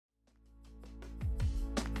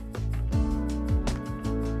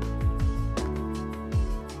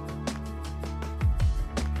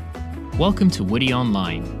Welcome to Woody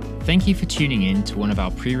Online. Thank you for tuning in to one of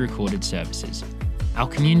our pre-recorded services. Our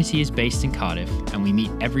community is based in Cardiff and we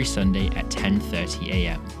meet every Sunday at 10:30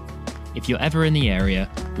 a.m. If you're ever in the area,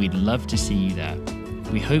 we'd love to see you there.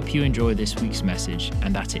 We hope you enjoy this week's message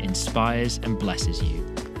and that it inspires and blesses you.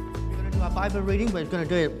 We're going to do our Bible reading, but we're going to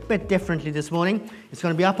do it a bit differently this morning. It's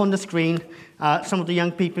going to be up on the screen. Some of the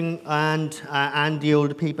young people and the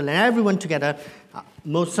older people and everyone together,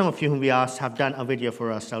 some of you whom we asked have done a video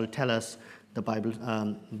for us that will tell us the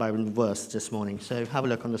Bible verse this morning. So have a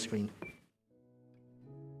look on the screen.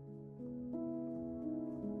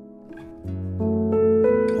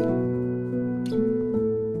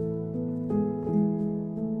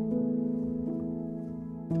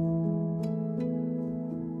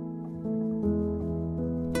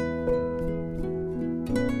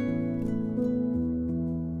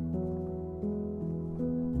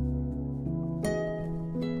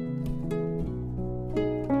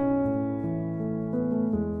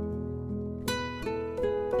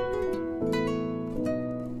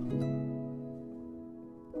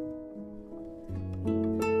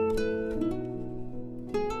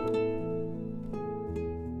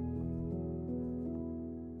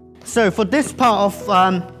 So for this part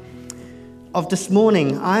of this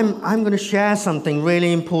morning, I'm going to share something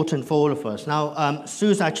really important for all of us. Now,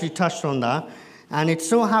 Sue's actually touched on that, and it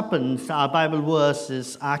so happens that our Bible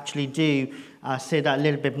verses actually do say that a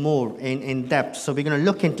little bit more in depth. So we're going to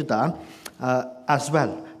look into that as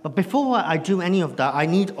well. But before I do any of that, I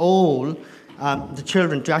need all the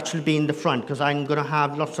children to actually be in the front because I'm going to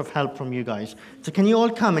have lots of help from you guys. So can you all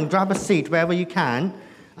come and grab a seat wherever you can?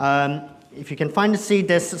 If you can find a seat,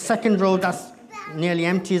 there's a second row that's nearly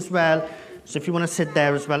empty as well. So if you want to sit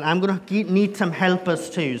there as well. I'm going to need some helpers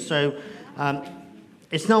too. So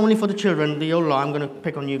it's not only for the children, the older, I'm going to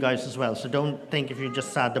pick on you guys as well. So don't think if you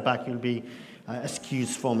just sat at the back, you'll be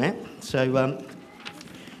excused from it. So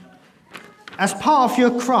as part of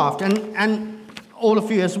your craft, and all of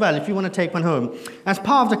you as well, if you want to take one home, as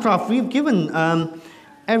part of the craft, we've given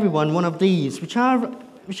everyone one of these, which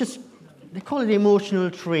is, they call it the emotional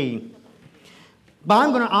tree. But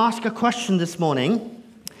I'm going to ask a question this morning.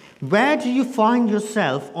 Where do you find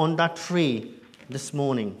yourself on that tree this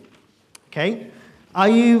morning? Okay? Are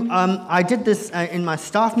you? I did this in my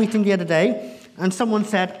staff meeting the other day, and someone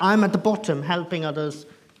said, I'm at the bottom helping others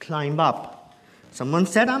climb up. Someone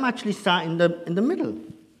said, I'm actually sat in the middle.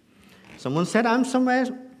 Someone said, I'm somewhere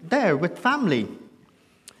there with family.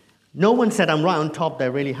 No one said, I'm right on top,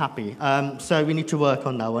 they're really happy. So we need to work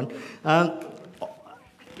on that one.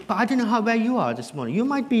 But I don't know where you are this morning. You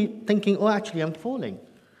might be thinking, oh, actually, I'm falling.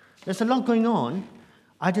 There's a lot going on.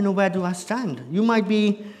 I don't know where do I stand. You might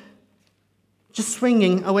be just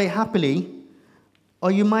swinging away happily,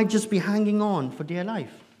 or you might just be hanging on for dear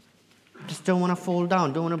life. Just don't want to fall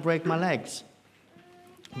down, don't want to break my legs.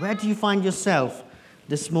 Where do you find yourself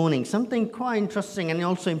this morning? Something quite interesting and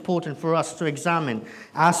also important for us to examine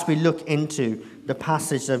as we look into the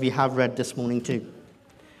passage that we have read this morning too.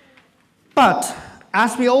 But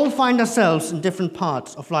as we all find ourselves in different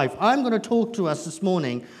parts of life, I'm going to talk to us this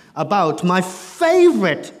morning about my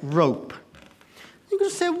favorite rope. You're going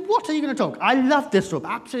to say, what are you going to talk? I love this rope,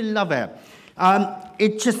 absolutely love it.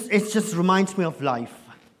 It just reminds me of life.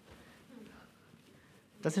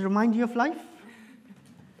 Does it remind you of life?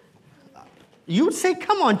 You would say,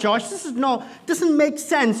 come on, Josh, doesn't make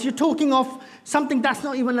sense. You're talking of something that's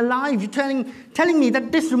not even alive. You're telling me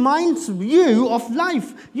that this reminds you of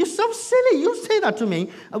life. You're so silly. You say that to me.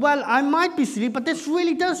 Well, I might be silly, but this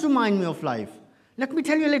really does remind me of life. Let me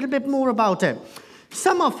tell you a little bit more about it.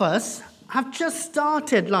 Some of us have just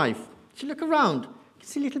started life. If you look around, you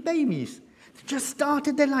see little babies. They just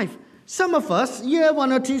started their life. Some of us, year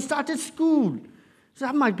 1 or 2, started school. So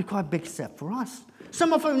that might be quite a big step for us.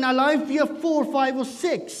 Some of us in our life, year 4, 5, or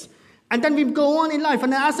 6. And then we go on in life.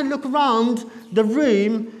 And as I look around the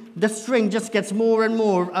room, the string just gets more and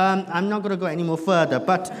more. I'm not going to go any more further.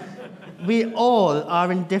 But we all are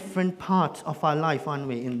in different parts of our life, aren't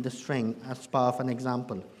we, in the string, as part of an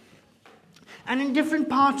example. And in different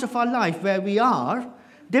parts of our life where we are,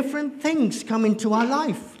 different things come into our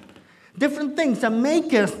life. Different things that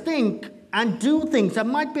make us think and do things that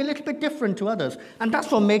might be a little bit different to others. And that's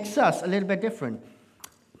what makes us a little bit different.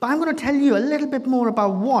 But I'm going to tell you a little bit more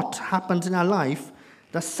about what happens in our life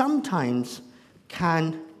that sometimes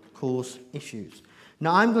can cause issues.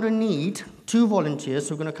 Now, I'm going to need 2 volunteers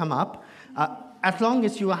who are going to come up, as long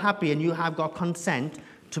as you are happy and you have got consent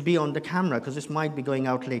to be on the camera, because this might be going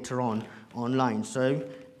out later on online. So,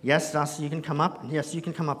 yes, you can come up. Yes, you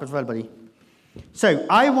can come up as well, buddy. So,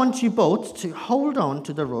 I want you both to hold on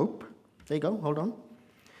to the rope. There you go, hold on.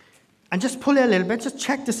 And just pull it a little bit. Just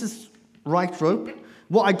check this is right rope.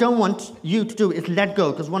 What I don't want you to do is let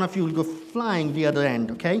go, because one of you will go flying the other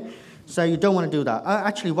end, okay? So you don't want to do that.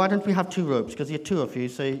 Actually, why don't we have 2 ropes? Because you're 2 of you,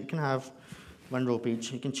 so you can have 1 rope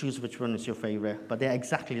each. You can choose which one is your favorite, but they're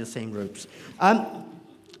exactly the same ropes. Now,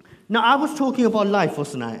 I was talking about life,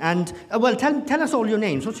 wasn't I? And, well, tell us all your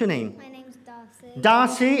names. What's your name? My name's Darcy.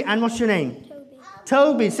 Darcy, and what's your name? Toby.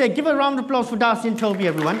 Toby. Say, give a round of applause for Darcy and Toby,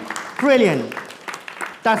 everyone. Brilliant.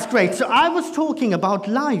 That's great. So I was talking about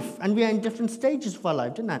life, and we are in different stages of our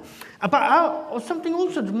life, didn't I? But something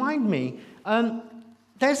also to remind me,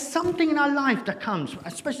 there's something in our life that comes,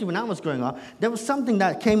 especially when I was growing up, there was something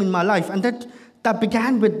that came in my life, and that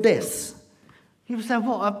began with this. People say,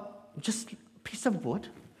 what, just a piece of wood?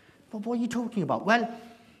 But what are you talking about? Well,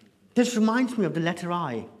 this reminds me of the letter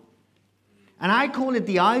I. And I call it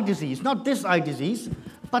the eye disease, not this eye disease,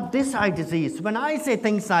 but this eye disease. When I say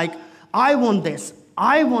things like, I want this,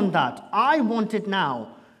 I want that, I want it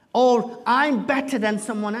now, or I'm better than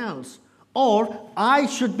someone else, or I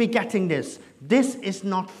should be getting this. This is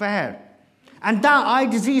not fair. And that eye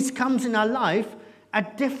disease comes in our life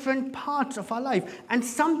at different parts of our life. And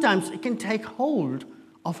sometimes it can take hold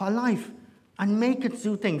of our life and make it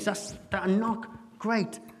do things that are not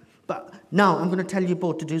great. But now I'm going to tell you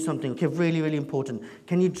both to do something, okay, really, really important.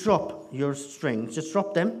 Can you drop your strings? Just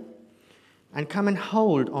drop them. And come and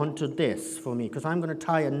hold onto this for me, because I'm going to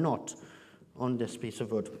tie a knot on this piece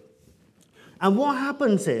of wood. And what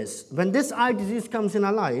happens is, when this eye disease comes in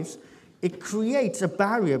our lives, it creates a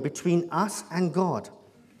barrier between us and God.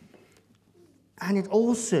 And it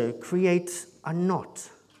also creates a knot.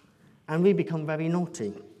 And we become very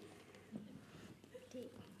naughty.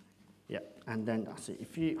 Yeah, and then that's it.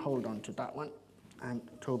 If you hold on to that one, and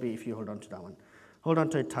Toby, if you hold on to that one. Hold on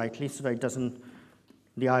to it tightly so that it doesn't...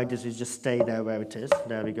 The eye disease just stay there where it is.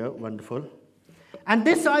 There we go, wonderful. And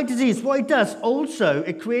this eye disease, what it does also,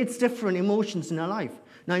 it creates different emotions in our life.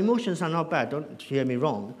 Now, emotions are not bad, don't hear me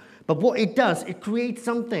wrong. But what it does, it creates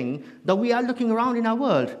something that we are looking around in our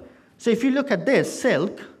world. So if you look at this,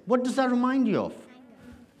 silk, what does that remind you of?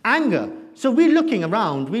 Anger. So we're looking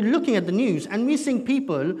around, we're looking at the news, and we're seeing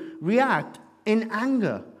people react in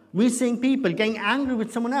anger. We're seeing people getting angry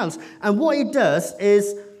with someone else. And what it does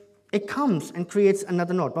is, it comes and creates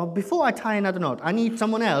another knot. But before I tie another knot, I need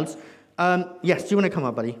someone else. Yes, do you want to come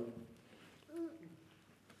up, buddy?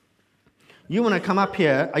 You want to come up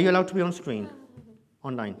here. Are you allowed to be on screen?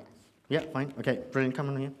 Online? Yeah, fine. Okay, brilliant.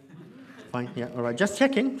 Come on here. Fine, yeah, all right. Just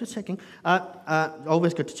checking, just checking.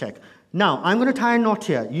 Always good to check. Now, I'm going to tie a knot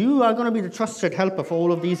here. You are going to be the trusted helper for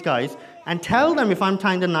all of these guys and tell them if I'm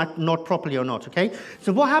tying the knot properly or not, okay?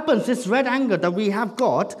 So what happens, this red anger that we have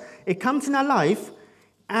got, it comes in our life,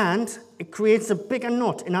 and it creates a bigger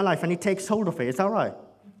knot in our life, and it takes hold of it. Is that right?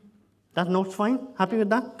 That knot's fine? Happy with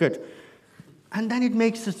that? Good. And then it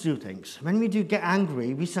makes us do things. When we do get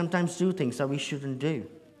angry, we sometimes do things that we shouldn't do.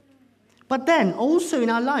 But then, also in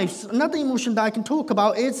our lives, another emotion that I can talk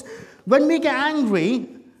about is when we get angry,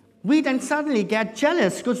 we then suddenly get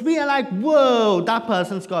jealous, because we are like, whoa, that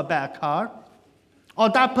person's got a better car, or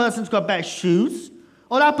that person's got better shoes,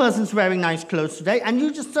 or that person's wearing nice clothes today, and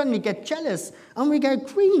you just suddenly get jealous, and we get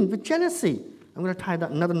green with jealousy. I'm going to tie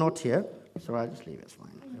that another knot here. It's all right, just leave it, it's fine.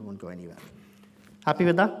 It won't go anywhere. Happy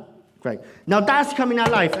with that? Great. Now that's come in our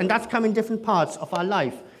life, and that's come in different parts of our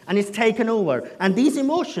life, and it's taken over. And these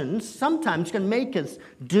emotions sometimes can make us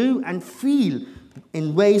do and feel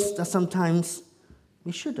in ways that sometimes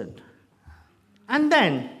we shouldn't. And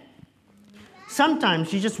then,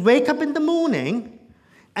 sometimes you just wake up in the morning,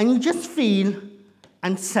 and you just feel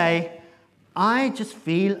and say, I just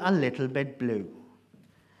feel a little bit blue.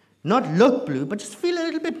 Not look blue, but just feel a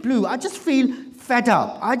little bit blue. I just feel fed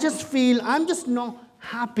up. I just feel I'm just not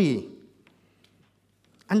happy.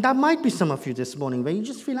 And that might be some of you this morning, where you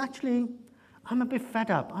just feel, actually, I'm a bit fed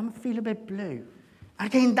up. I feel a bit blue.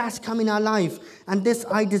 Again, that's come in our life, and this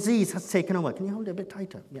eye disease has taken over. Can you hold it a bit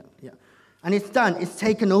tighter? Yeah, yeah. And it's done. It's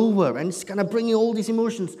taken over, and it's going to bring all these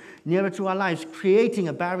emotions nearer to our lives, creating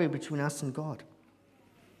a barrier between us and God.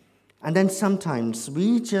 And then sometimes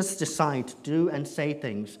we just decide to do and say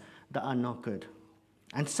things that are not good.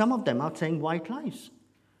 And some of them are saying white lies.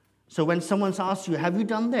 So when someone's asked you, have you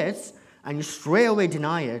done this? And you straight away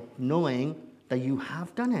deny it, knowing that you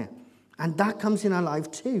have done it. And that comes in our life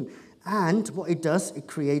too. And what it does, it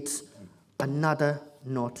creates another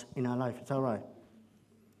knot in our life. Is that right?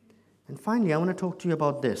 And finally, I want to talk to you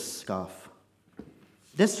about this scarf.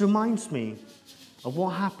 This reminds me of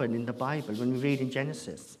what happened in the Bible when we read in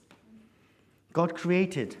Genesis. God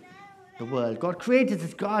created the world. God created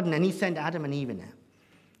this garden, and he sent Adam and Eve in it.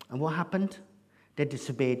 And what happened? They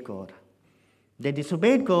disobeyed God. They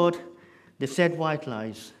disobeyed God. They said white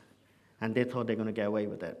lies. and they thought they were going to get away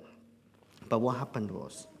with it. But what happened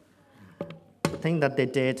was, the thing that they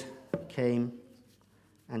did came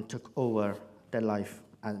and took over their life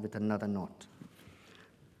with another knot.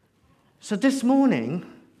 So this morning,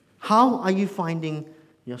 how are you finding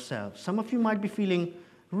yourself? Some of you might be feeling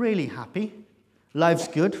really happy. Life's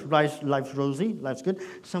good, life's rosy, life's good.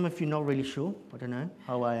 Some of you not really sure. I don't know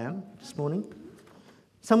how I am this morning.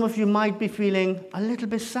 Some of you might be feeling a little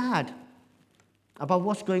bit sad about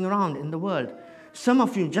what's going around in the world. Some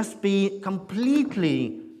of you just be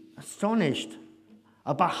completely astonished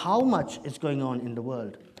about how much is going on in the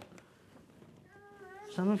world.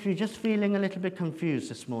 Some of you just feeling a little bit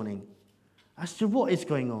confused this morning as to what is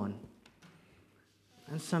going on.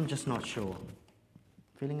 And some just not sure,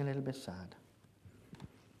 feeling a little bit sad.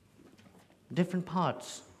 Different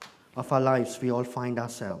parts of our lives we all find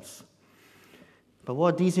ourselves. But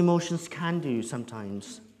what these emotions can do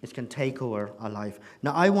sometimes is can take over our life.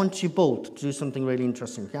 Now I want you both to do something really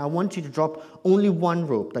interesting. Okay? I want you to drop only one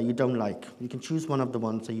rope that you don't like. You can choose one of the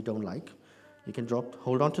ones that you don't like. You can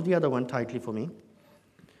hold on to the other one tightly for me.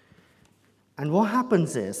 And what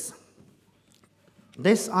happens is,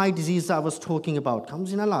 this eye disease that I was talking about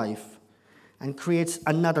comes in our life and creates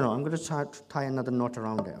another knot. I'm going to tie another knot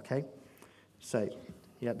around it, okay? So,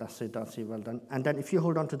 yeah, that's it, well done. And then if you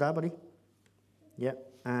hold on to that, buddy. Yeah,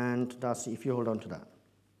 and that's if you hold on to that.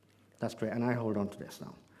 That's great, and I hold on to this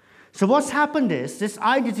now. So what's happened is, this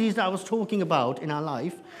eye disease that I was talking about in our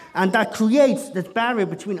life, and that creates this barrier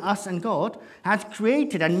between us and God, has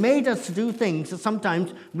created and made us to do things that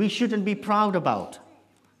sometimes we shouldn't be proud about.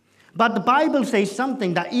 But the Bible says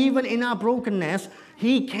something, that even in our brokenness,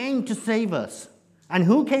 He came to save us. And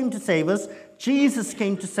who came to save us? Jesus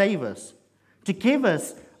came to save us, to give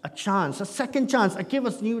us a chance, a second chance, to give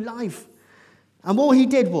us new life. And what He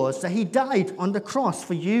did was that He died on the cross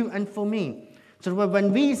for you and for me. So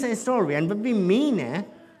when we say sorry and when we mean it,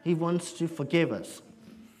 He wants to forgive us.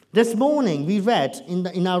 This morning we read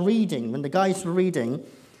in our reading, when the guys were reading,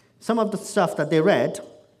 some of the stuff that they read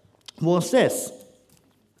was this.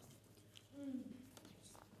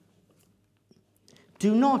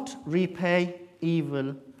 Do not repay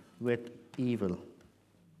evil with evil.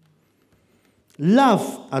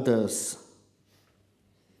 Love others.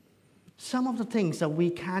 Some of the things that we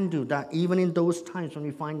can do, that even in those times when we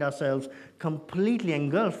find ourselves completely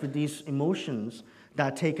engulfed with these emotions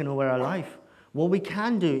that are taken over our life, what we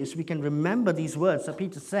can do is we can remember these words that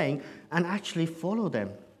Peter's saying and actually follow them.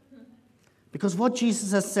 Because what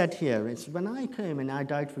Jesus has said here is, when I came and I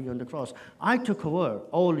died for you on the cross, I took away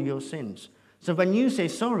all your sins. So when you say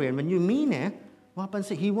sorry and when you mean it, what happens?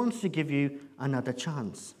 He wants to give you another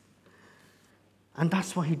chance. And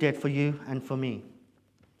that's what He did for you and for me.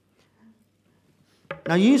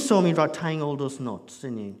 Now, you saw me tying all those knots,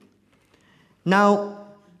 didn't you? Now,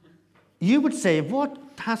 you would say, what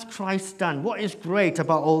has Christ done? What is great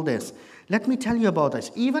about all this? Let me tell you about this.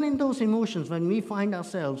 Even in those emotions, when we find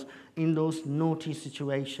ourselves in those naughty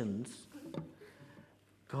situations,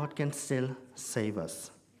 God can still save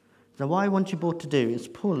us. Now, what I want you both to do is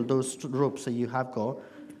pull those ropes that you have got.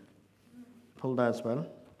 Pull that as well.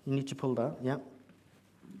 You need to pull that, yeah.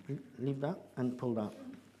 Leave that and pull that.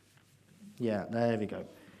 Yeah, there we go.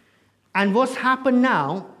 And what's happened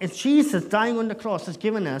now is Jesus dying on the cross has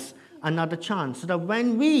given us another chance. So that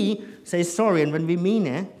when we say sorry and when we mean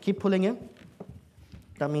it, keep pulling it.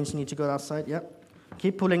 That means you need to go that side, yeah.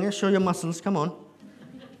 Keep pulling it. Show your muscles, come on.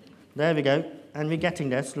 There we go. And we're getting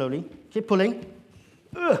there slowly. Keep pulling.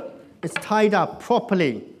 Ugh. It's tied up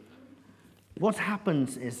properly. What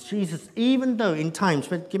happens is Jesus, even though in times,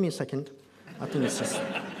 but give me a second. I think it's just,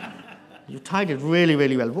 you tied it really,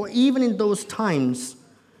 really well. Well, even in those times,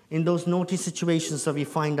 in those naughty situations that we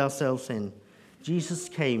find ourselves in, Jesus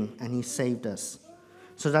came and He saved us.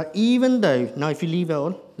 So that even though, now if you leave it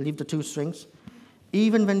all, leave the two strings,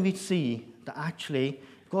 even when we see that actually,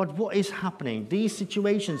 God, what is happening? These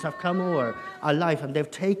situations have come over our life and they've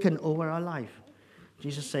taken over our life.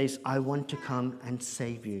 Jesus says, I want to come and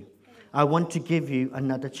save you. I want to give you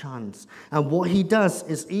another chance. And what He does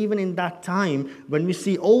is, even in that time, when we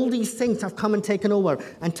see all these things have come and taken over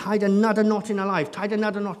and tied another knot in our life,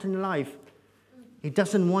 He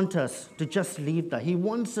doesn't want us to just leave that. He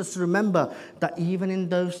wants us to remember that even in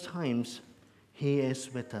those times, He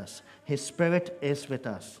is with us. His Spirit is with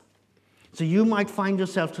us. So you might find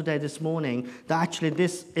yourself today, this morning, that actually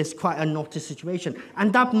this is quite a naughty situation.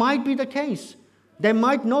 And that might be the case. There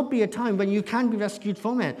might not be a time when you can be rescued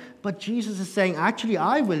from it. But Jesus is saying, actually,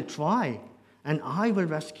 I will try and I will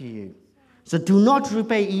rescue you. So do not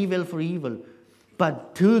repay evil for evil,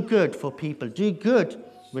 but do good for people. Do good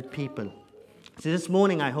with people. So this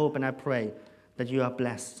morning, I hope and I pray that you are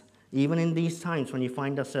blessed Even in these times when you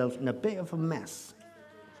find ourselves in a bit of a mess,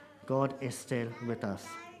 God is still with us.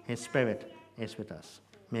 His Spirit is with us.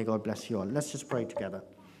 May God bless you all. Let's just pray together.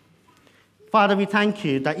 Father, we thank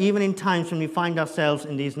you that even in times when we find ourselves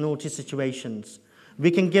in these naughty situations,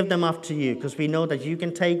 we can give them up to you because we know that you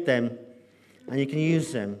can take them and you can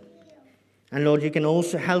use them. And Lord, you can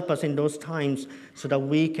also help us in those times so that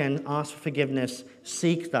we can ask for forgiveness,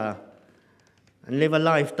 seek that, and live a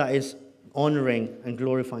life that is honoring and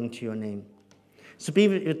glorifying to your name. So be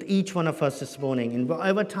with each one of us this morning, in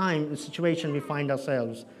whatever time and situation we find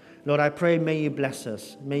ourselves. Lord, I pray, may you bless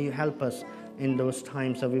us. May you help us in those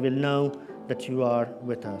times that we will know that you are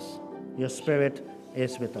with us. Your Spirit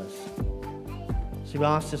is with us. So we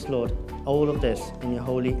ask this, Lord, all of this in your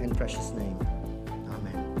holy and precious name.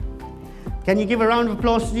 Amen. Can you give a round of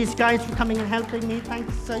applause to these guys for coming and helping me?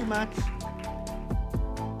 Thanks so much.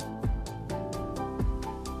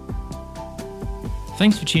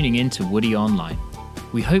 Thanks for tuning in to Woody Online.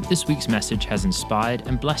 We hope this week's message has inspired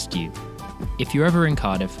and blessed you. If you're ever in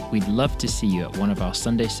Cardiff, we'd love to see you at one of our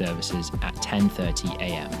Sunday services at 10:30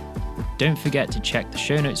 a.m. Don't forget to check the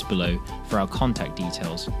show notes below for our contact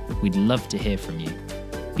details. We'd love to hear from you.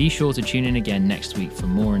 Be sure to tune in again next week for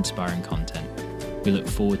more inspiring content. We look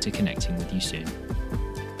forward to connecting with you soon.